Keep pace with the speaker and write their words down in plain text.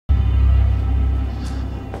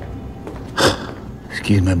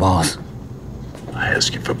Excuse me, boss. I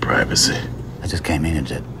ask you for privacy. I just came in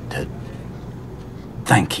to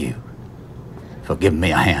thank you for giving me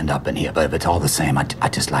a hand up in here, but if it's all the same,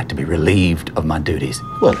 I'd just like to be relieved of my duties.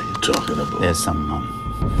 What are you talking about? There's some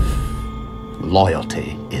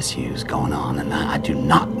loyalty issues going on, and I do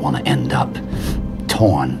not want to end up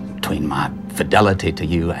torn between my fidelity to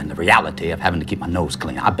you and the reality of having to keep my nose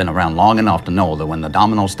clean. I've been around long enough to know that when the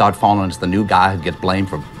dominoes start falling, it's the new guy who gets blamed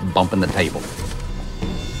for bumping the table.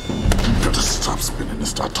 You gotta stop spinning and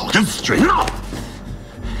start talking straight. No!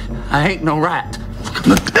 I ain't no rat. I'm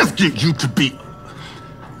not asking you to be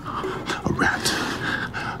a rat.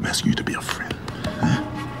 I'm asking you to be a friend.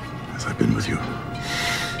 As I've been with you.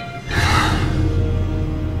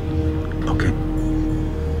 Okay.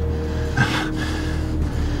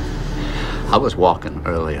 I was walking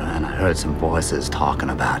earlier and I heard some voices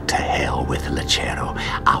talking about to hell with Lechero.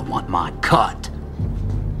 I want my cut.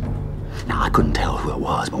 Now, I couldn't tell who it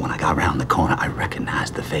was, but when I got around the corner, I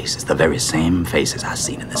recognized the faces, the very same faces I've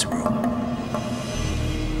seen in this room.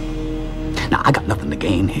 Now, I got nothing to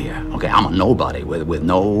gain here, okay? I'm a nobody with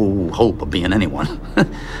no hope of being anyone.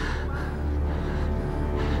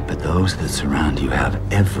 But those that surround you have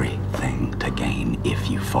everything to gain if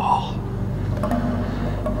you fall.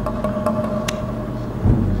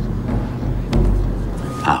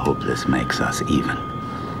 I hope this makes us even.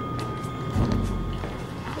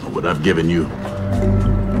 What I've given you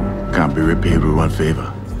can't be repaid with one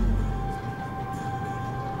favor.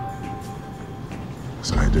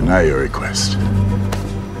 So I deny your request.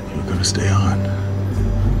 You're gonna stay on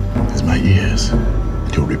as my ears.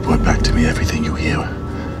 You'll report back to me everything you hear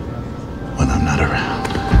when I'm not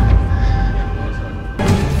around.